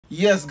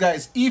Yes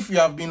guys, if you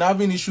have been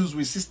having issues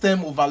with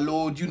system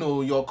overload,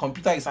 your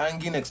computer is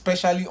hanging,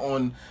 especially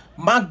on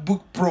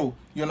MacBook Pro,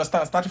 you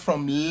understand, starting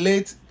from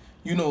late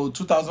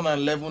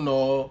 2011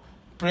 or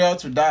prior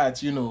to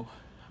that,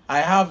 I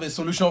have a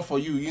solution for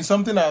you. It's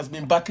something I has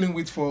been battling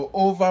with for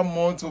over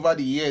months, over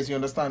the years, you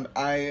understand.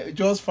 I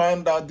just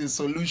found out the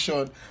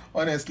solution.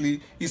 Honestly,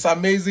 it's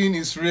amazing,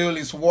 it's real,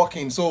 it's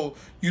working. So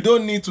you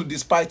don't need to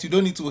despise, you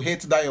don't need to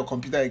hate that your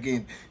computer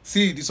again.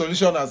 See, the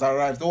solution has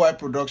arrived. OY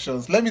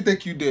Productions, let me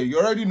take you there. You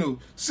already know.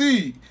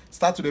 See,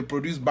 start to the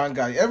produce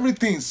banger,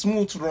 everything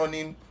smooth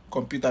running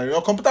computer.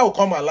 Your computer will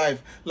come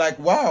alive like,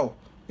 wow.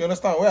 You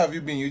understand? Where have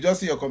you been? You just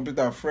see your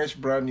computer fresh,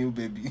 brand new,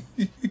 baby.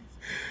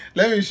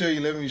 Let me show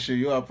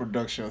you our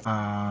productions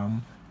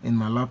in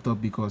my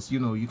laptop, because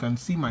you can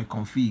see my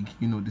config,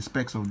 the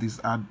specs of this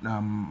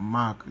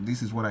Mac.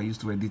 This is what I use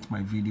to edit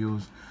my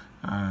videos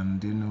and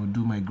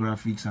do my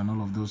graphics and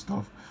all of those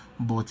stuff.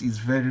 But it's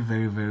very,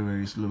 very, very,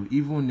 very slow.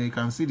 Even you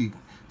can see the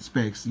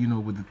specs,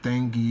 with the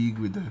 10 gig,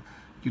 with the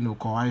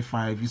Core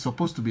i5. It's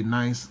supposed to be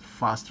nice,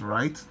 fast,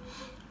 right?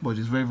 But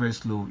it's very, very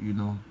slow.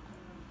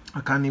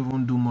 I can't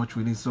even do much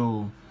with it.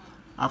 So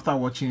after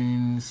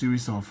watching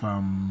series of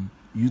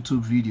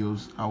YouTube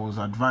videos, I was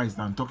advised,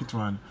 and talking to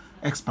an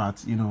expert,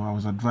 I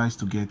was advised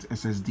to get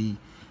SSD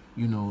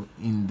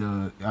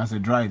as a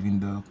drive in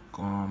the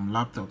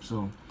laptop.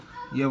 So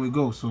here we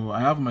go. So I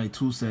have my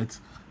tool set,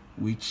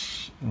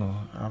 which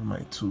I have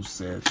my tool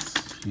set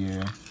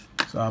here.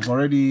 So I've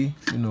already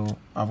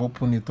I've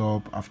opened it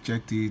up, I've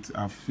checked it,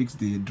 I've fixed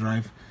the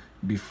drive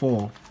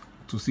before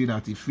to see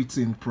that it fits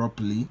in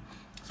properly.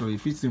 So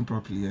it fits in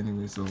properly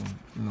anyway. So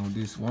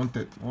this one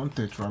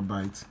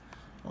terabyte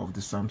of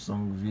the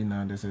Samsung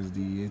V9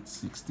 SSD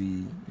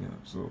 860.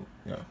 So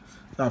yeah,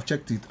 so I've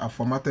checked it, I've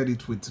formatted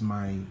it with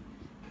my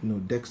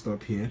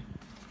desktop here,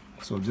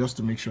 so just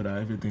to make sure that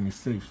everything is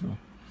safe.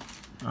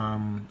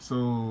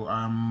 So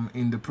I'm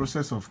in the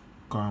process of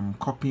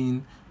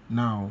copying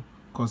now,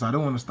 because I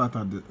don't want to start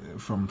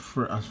from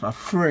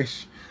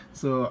fresh.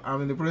 So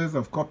I'm in the process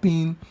of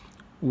copying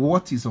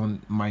what is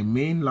on my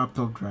main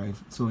laptop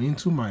drive so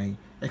into my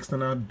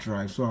external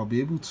drive, so I'll be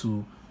able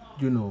to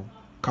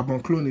carbon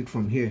clone it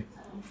from here,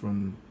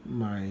 from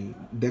my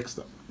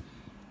desktop.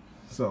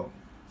 So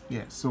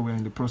yeah, so we're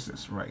in the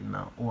process right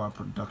now. OY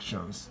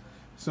Productions.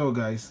 So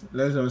guys,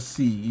 let's just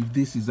see if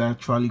this is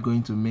actually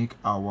going to make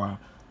our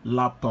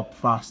laptop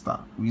faster.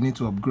 We need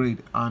to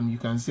upgrade, and you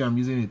can see I'm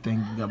using a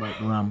 10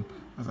 GB RAM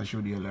as I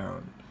showed you earlier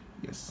on.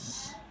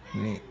 Yes.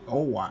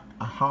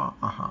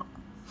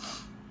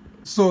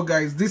 So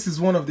guys, this is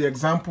one of the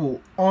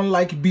example.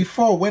 Unlike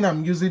before, when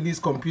I'm using this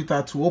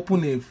computer to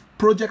open a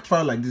project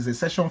file like this, a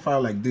session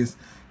file like this,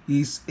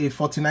 is a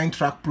 49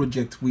 track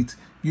project with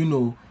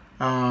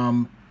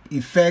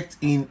effect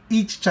in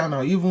each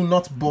channel, even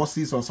not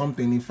bosses or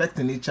something, effect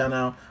in each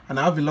channel, and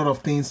I have a lot of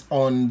things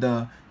on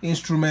the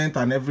instrument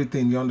and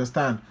everything. You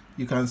understand?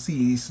 You can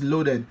see it's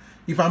loaded.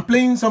 If I'm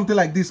playing something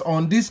like this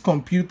on this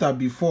computer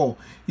before,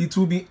 it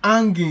will be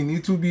hanging,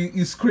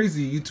 it's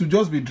crazy, it will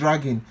just be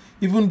dragging.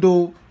 Even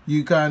though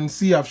you can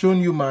see I've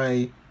shown you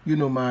my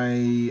my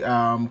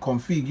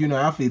config,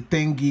 I have a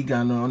 10 gig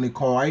and on a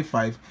Core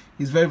i5.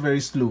 It's very,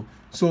 very slow.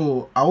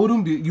 So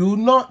you will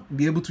not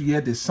be able to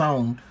hear the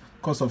sound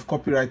because of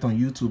copyright on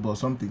YouTube or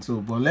something.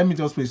 So but let me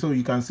just play so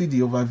you can see the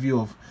overview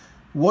of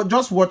what.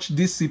 Just watch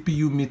this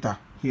CPU meter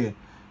here.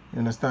 You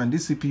understand?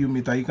 This CPU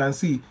meter, you can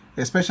see,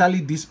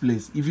 especially this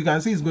place, if you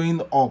can see it's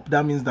going up,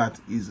 that means that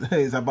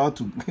is about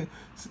to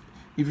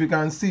if you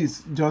can see,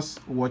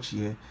 just watch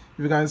here.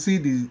 If you can see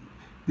the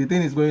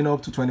thing is going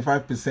up to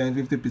 25%,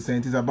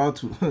 50%, is about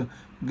to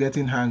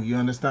getting hang. You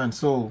understand?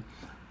 So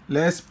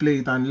let's play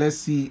it and let's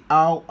see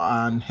how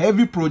an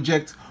heavy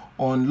project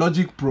on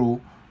Logic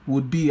Pro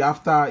would be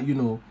after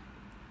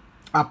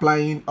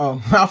applying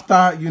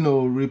after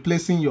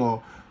replacing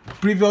your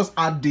previous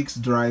hard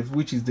disk drive,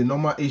 which is the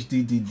normal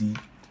HDD,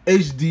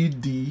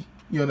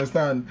 you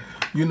understand,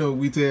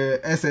 with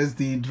a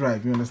SSD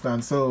drive. You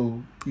understand?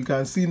 So you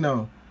can see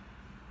now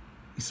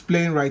it's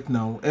playing right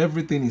now.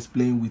 Everything is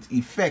playing with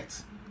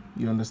effect.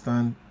 You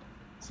understand?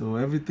 So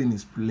everything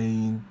is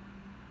playing.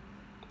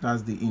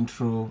 That's the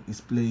intro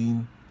is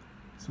playing.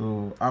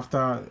 So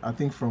after, I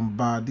think from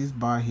this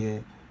bar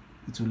here,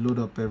 it will load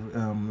up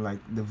like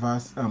the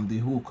verse, the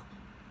hook.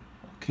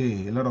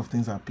 Okay, a lot of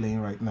things are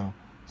playing right now.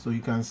 So you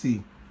can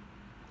see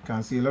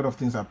a lot of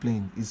things are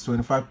playing. It's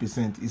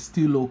 25%. It's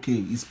still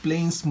okay. It's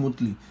playing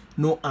smoothly,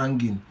 no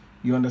hanging.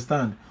 You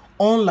understand?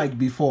 Unlike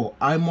before,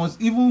 I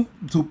must, even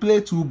to play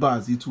 2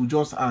 bars, it will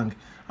just hang.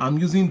 I'm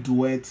using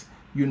Duet.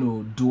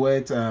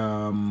 Duet.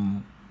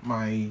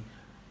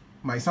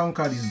 My sound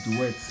card is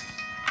Duet.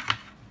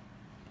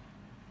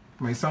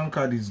 My sound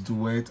card is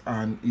Duet,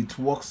 and it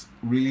works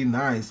really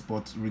nice.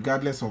 But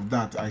regardless of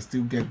that, I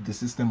still get the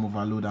system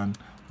overload and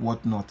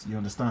whatnot. You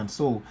understand?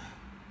 So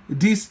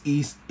this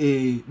is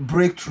a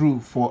breakthrough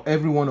for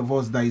every one of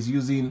us that is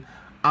using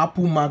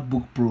Apple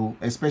MacBook Pro,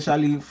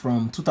 especially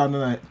from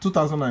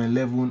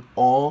 2011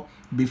 or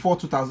before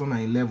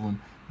 2011.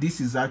 this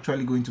is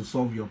actually going to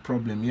solve your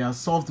problem. It has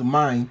solved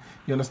mine,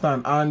 you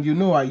understand. And you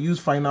know, I use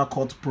Final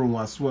Cut Pro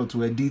as well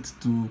to edit,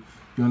 to,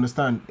 you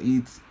understand.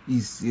 It's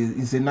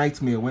a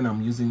nightmare when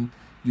I'm using,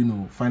 you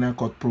know, Final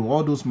Cut Pro.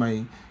 All those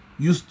my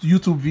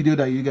YouTube video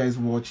that you guys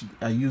watch,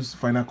 I use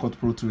Final Cut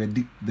Pro to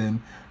edit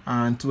them,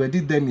 and to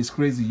edit them is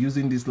crazy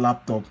using this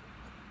laptop,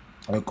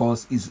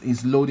 because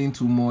it's loading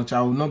too much.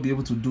 I will not be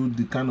able to do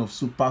the kind of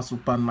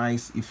super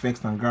nice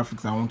effects and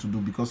graphics I want to do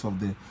because of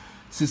the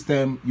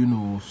system, you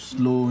know,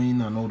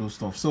 slowing and all those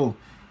stuff. So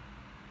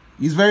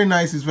it's very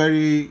nice, it's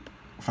very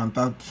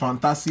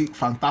fantastic,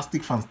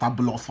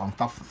 fantabulous.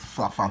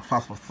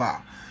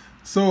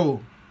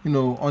 So, you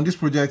know, on this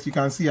project you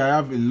can see I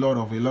have a lot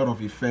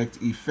of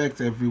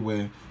effects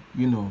everywhere,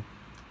 you know.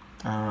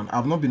 And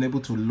I've not been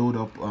able to load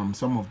up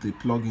some of the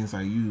plugins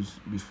I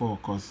used before,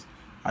 because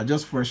I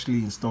just freshly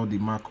installed the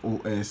Mac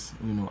OS,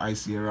 you know,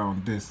 iSierra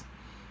on this.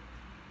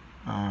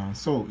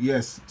 So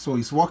yes, so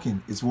it's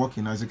working.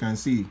 As you can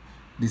see,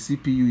 the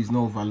CPU is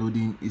not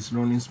overloading, it's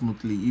running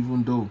smoothly,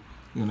 even though,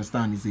 you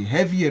understand, it's a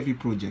heavy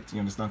project, you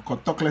understand.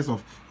 Talk less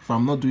of if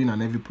I'm not doing an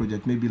heavy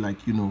project, maybe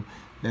like, you know,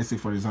 let's say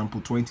for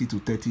example 20 to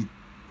 30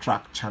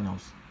 track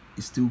channels,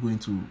 it's still going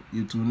to,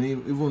 it will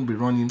even be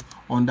running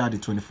under the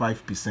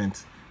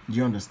 25%. Do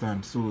you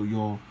understand? So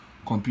your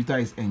computer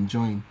is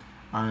enjoying.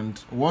 And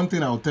one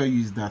thing I'll tell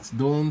you is that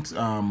don't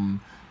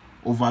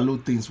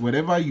overload things.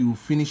 Whenever you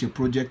finish a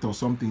project or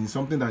something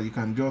that you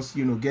can just,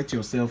 you know, get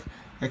yourself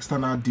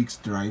external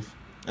disk drive,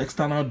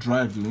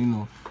 you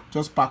know,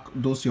 just pack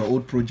those your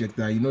old project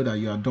that you know that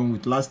you are done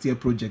with, last year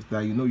project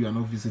that you know you are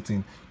not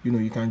visiting, you know,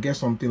 you can get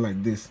something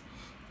like this,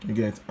 you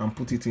get, and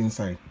put it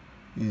inside.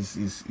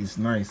 Is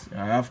nice.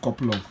 I have a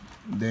couple of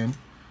them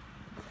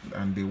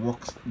and they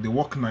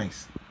work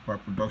nice for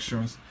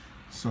productions.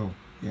 So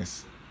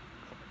yes,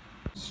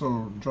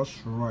 so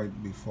just right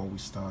before we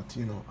start,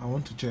 you know, I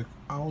want to check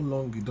how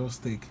long it does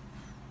take,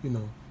 you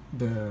know,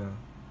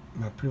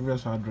 my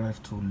previous hard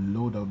drive to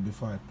load up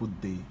before I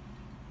put the,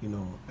 you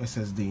know,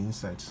 SSD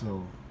inside.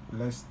 So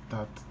let's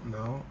start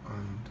now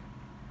and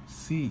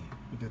see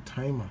with the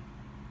timer.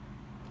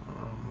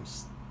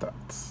 Start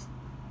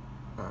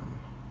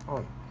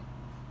on.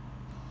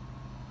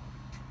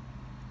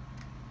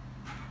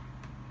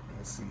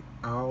 Let's see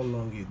how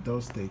long it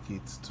does take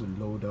it to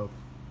load up,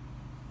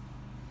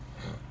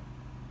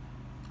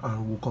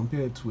 and we'll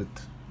compare it with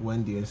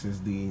when the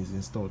SSD is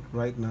installed.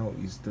 Right now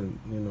is the,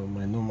 you know,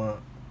 my normal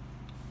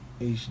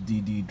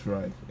HD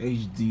drive.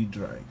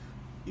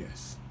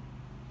 Yes,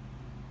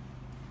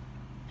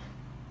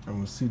 and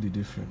we'll see the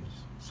difference.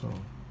 So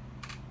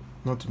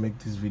not to make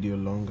this video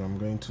long, I'm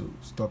going to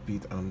stop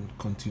it and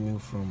continue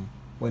from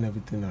when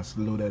everything has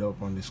loaded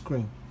up on the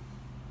screen.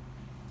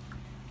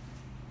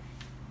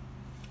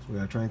 So we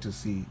are trying to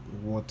see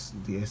what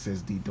the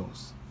SSD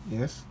does.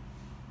 Yes,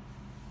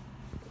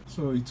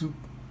 so it took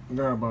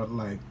there about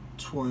like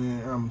 2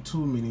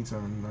 minutes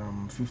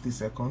and 50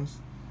 seconds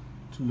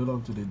to load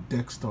up to the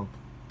desktop,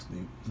 to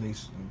the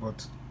place.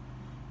 But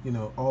you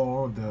know,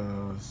 all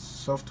the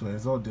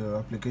softwares, all the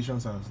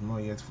applications are not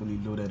yet fully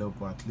loaded up,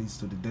 but at least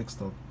to the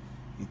desktop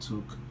it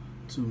took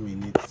 2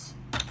 minutes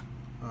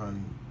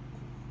and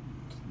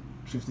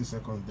 50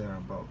 seconds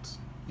thereabout.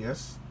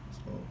 Yes,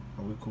 so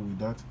are we cool with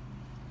that?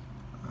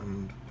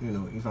 And you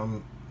know, if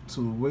I'm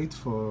to wait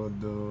for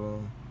the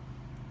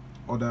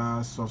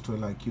other software,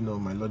 like, you know,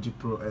 my Logic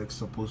Pro X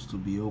supposed to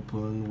be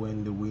open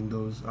when the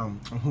Windows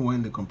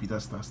when the computer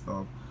starts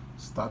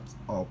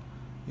up,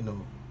 you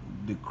know,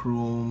 the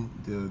Chrome,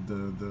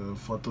 the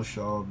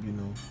Photoshop, you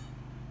know,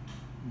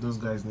 those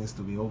guys needs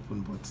to be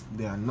open, but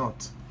they are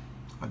not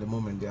at the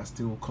moment. They are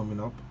still coming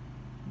up,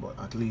 but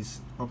at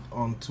least up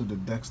onto the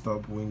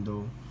desktop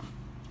window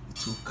it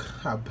took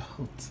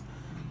about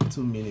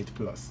 2 minutes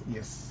plus.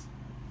 Yes,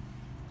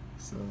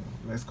 so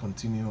let's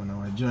continue on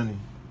our journey,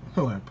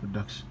 our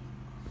production.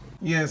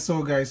 Yeah,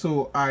 so guys,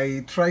 so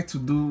I tried to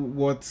do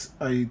what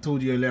I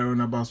told you earlier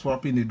on about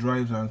swapping the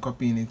drives and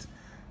copying it,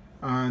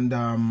 and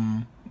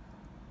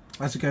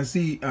as you can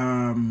see,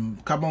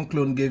 Carbon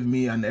Clone gave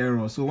me an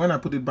error. So when I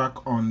put it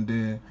back on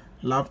the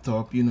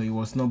laptop, you know, it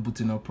was not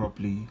booting up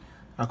properly.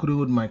 I couldn't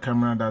hold my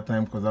camera at that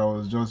time because I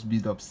was just a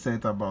bit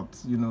upset about,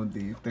 you know,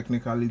 the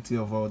technicality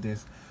of all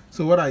this.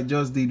 So what I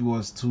just did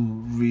was to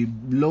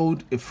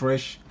reload a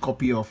fresh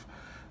copy of,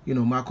 you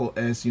know, Mac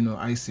OS, you know,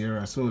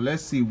 iSierra. So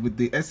let's see with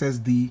the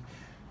SSD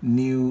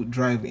new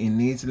drive in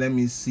it. Let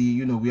me see,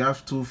 you know, we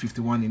have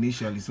 251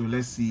 initially, so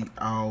let's see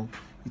how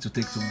it will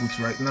take to boot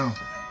right now.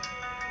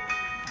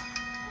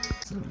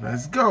 So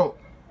let's go.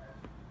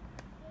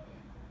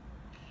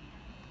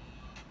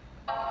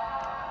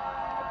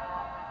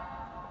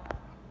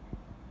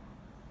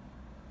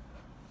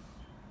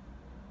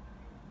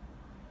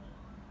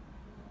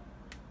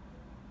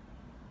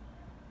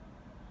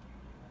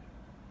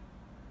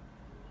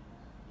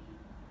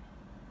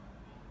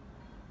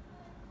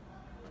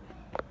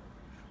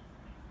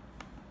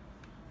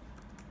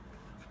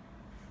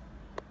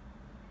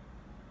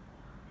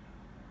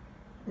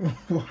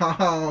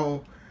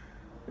 Wow,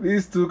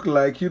 this took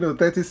like, you know,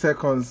 30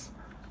 seconds.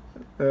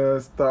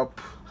 Stop.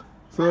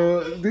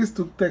 So this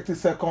took 30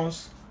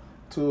 seconds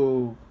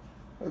to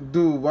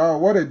do. Wow,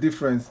 what a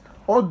difference.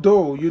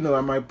 Although, you know,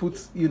 I might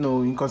put, you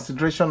know, in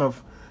consideration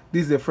of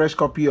this is a fresh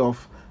copy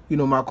of, you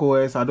know,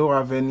 macOS. I don't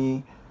have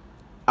any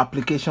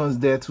applications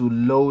there to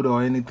load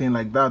or anything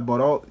like that,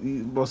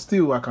 but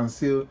still I can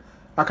see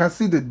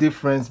the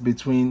difference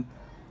between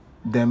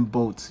them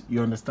both,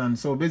 you understand.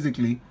 So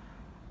basically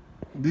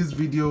this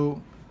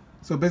video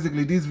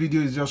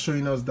is just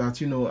showing us that,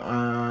 you know,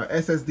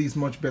 SSD is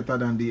much better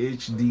than the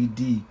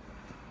HDD.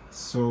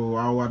 So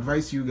I'll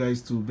advise you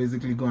guys to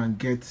basically go and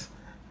get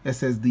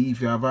SSD if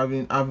you are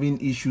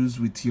having issues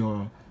with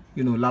your,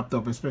 you know,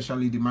 laptop,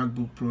 especially the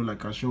MacBook Pro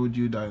like I showed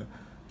you that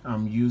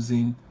I'm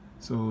using.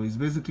 So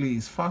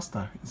it's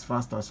faster.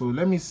 So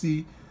let me see,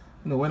 you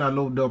know, when I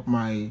load up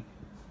my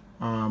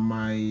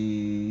my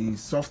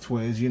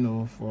softwares, you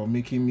know, for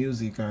making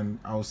music, and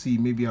I'll see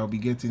maybe I'll be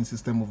getting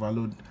system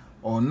overload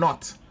or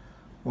not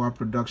while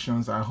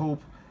productions. I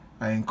hope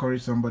I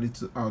encourage somebody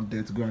out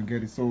there to go and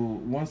get it. So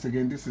once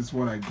again, this is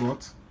what I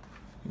got.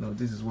 You know,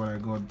 this is what I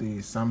got, the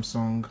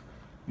Samsung,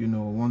 you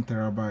know, 1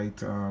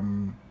 terabyte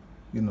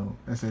you know,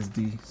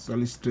 SSD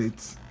solid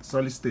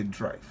state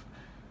drive.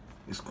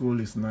 It's cool,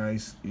 it's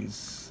nice,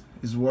 is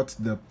worth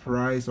the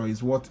price, or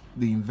is worth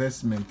the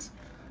investment,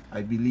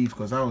 I believe,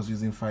 because I was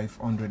using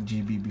 500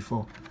 GB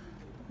before,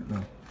 you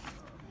know.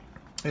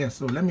 Yeah,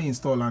 so let me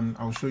install and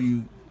I'll show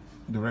you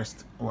the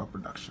rest of our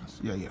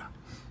productions. Yeah.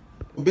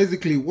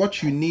 Basically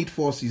what you need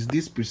first is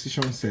this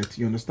precision set,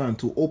 you understand,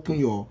 to open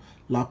your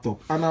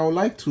laptop. And I would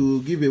like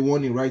to give a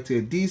warning right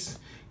here. This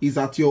is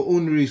at your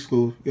own risk,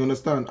 you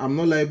understand. I'm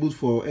not liable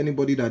for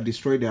anybody that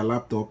destroyed their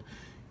laptop.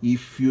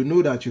 If you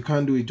know that you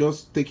can't do it,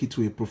 just take it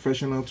to a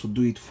professional to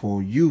do it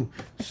for you.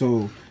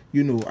 So,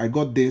 you know, I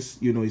got this,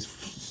 you know,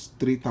 it's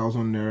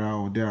 3,000 naira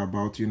or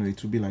thereabout, you know,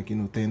 it will be like, you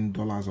know, $10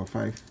 or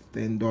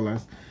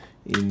 $10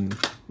 in,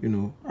 you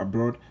know,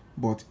 abroad.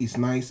 But it's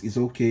nice, it's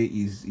okay,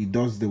 it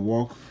does the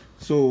work.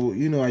 So,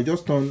 you know, I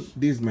just turned,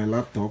 this is my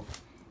laptop,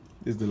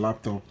 this is the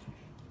laptop.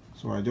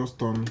 So I just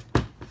turned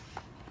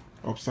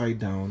upside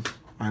down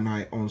and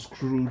I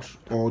unscrewed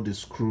all the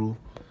screw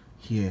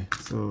here.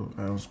 So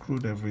I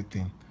unscrewed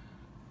everything.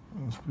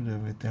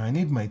 I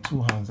need my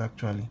 2 hands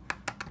actually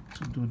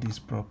to do this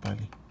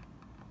properly.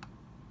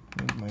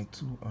 I need my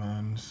 2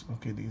 hands.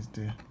 Okay, this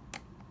there.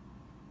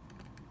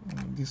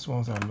 These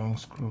ones are long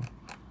screw.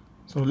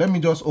 So let me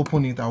just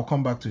open it. I'll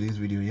come back to this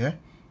video. Yeah,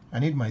 I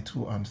need my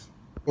 2 hands.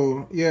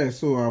 Oh yeah,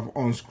 so I've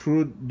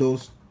unscrewed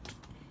those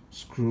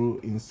screw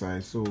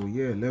inside. So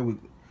yeah,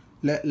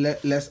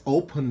 let's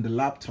open the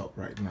laptop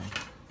right now.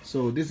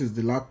 So this is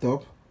the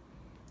laptop.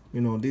 You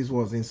know, this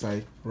was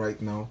inside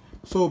right now.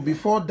 So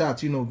before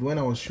that, you know, when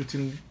I was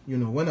shooting, you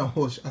know, when I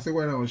was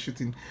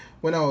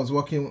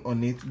working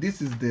on it,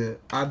 this is the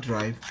hard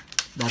drive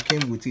that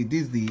came with it.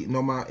 This is the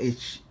normal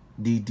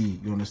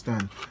HDD, you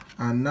understand.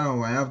 And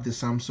now I have the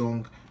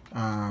Samsung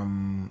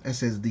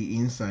SSD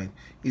inside.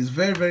 It's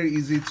very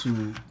easy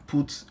to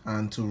put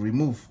and to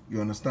remove,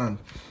 you understand.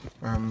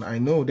 And I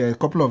know there are a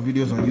couple of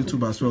videos on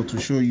YouTube as well to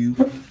show you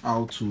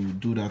how to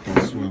do that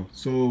as well.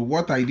 So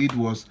what I did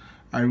was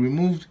I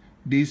removed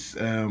this you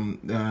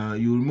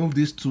remove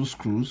these two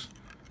screws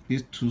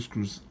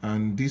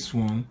and this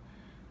one,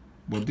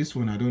 but this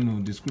one I don't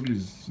know, the screw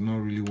is not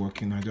really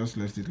working. I just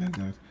left it like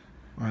that,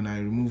 and I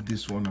removed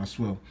this one as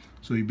well.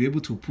 So you'll be able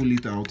to pull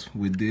it out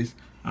with this,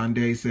 and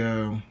there is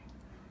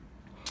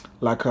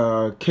like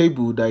a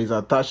cable that is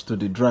attached to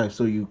the drive.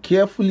 So you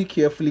carefully,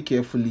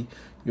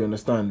 you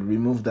understand,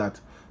 remove that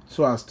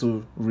so as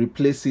to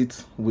replace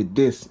it with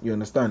this, you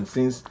understand,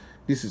 since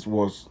this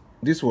was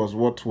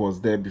what was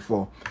there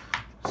before.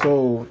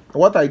 So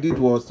what I did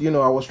was, you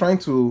know, I was trying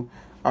to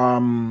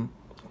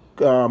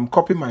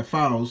copy my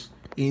files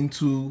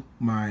into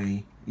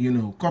my, you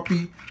know,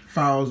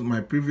 my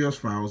previous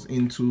files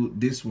into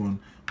this one,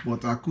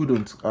 but I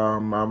couldn't.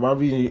 I'm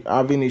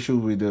having issue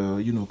with the,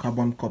 you know,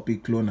 carbon copy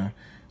cloner.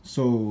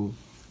 So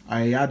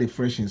I had a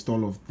fresh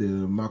install of the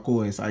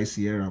macOS High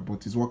Sierra,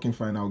 but it's working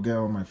fine. I'll get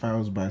all my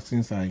files back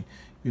since I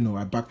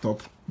backed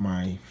up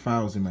my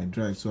files in my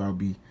drive. So I'll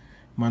be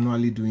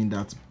manually doing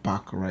that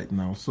back right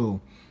now. So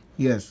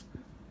yes,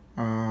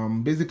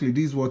 basically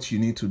this is what you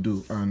need to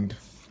do, and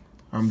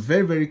I'm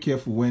very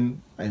careful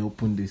when I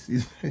open this.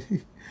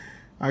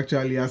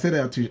 Actually, I said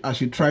that I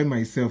should try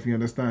myself, you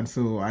understand.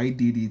 So I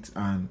did it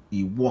and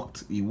it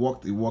worked,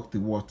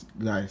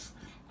 guys.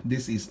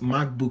 This is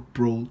MacBook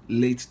Pro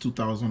late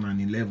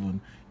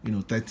 2011, you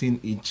know,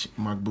 13-inch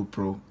MacBook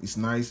Pro. It's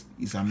nice,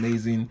 it's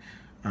amazing,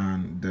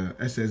 and the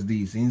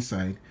SSD is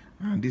inside,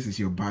 and this is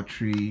your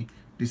battery,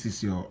 this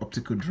is your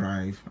optical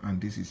drive,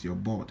 and this is your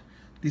board.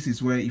 This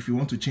is where if you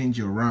want to change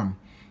your RAM,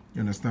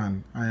 you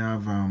understand. I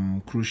have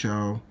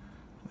Crucial,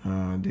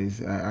 I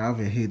have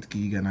a 8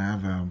 gig and I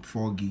have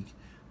 4 gig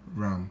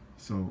RAM.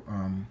 So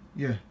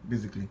yeah,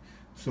 basically,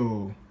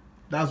 so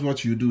that's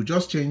what you do.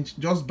 Just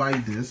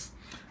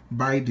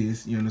buy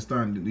this, you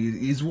understand.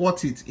 It's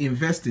worth it.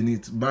 Invest in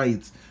it, buy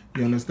it,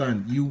 you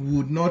understand. You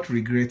would not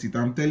regret it.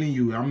 I'm telling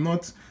you, I'm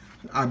not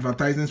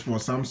advertising for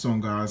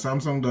Samsung.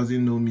 Samsung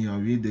doesn't know me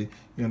already,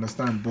 you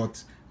understand?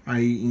 But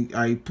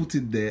I put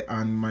it there,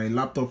 and my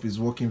laptop is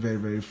working very,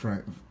 very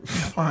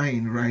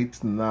fine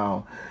right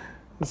now.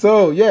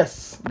 So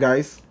yes,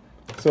 guys,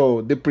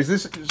 so the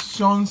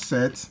precision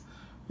set,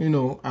 you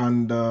know,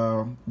 and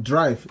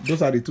drive,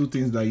 those are the two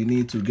things that you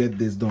need to get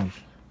this done.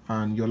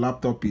 And your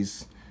laptop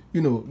is,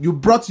 you know, you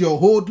brought your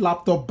whole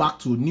laptop back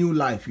to new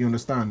life, you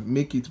understand?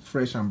 Make it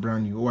fresh and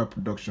brand new. OI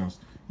Productions.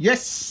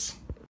 Yes.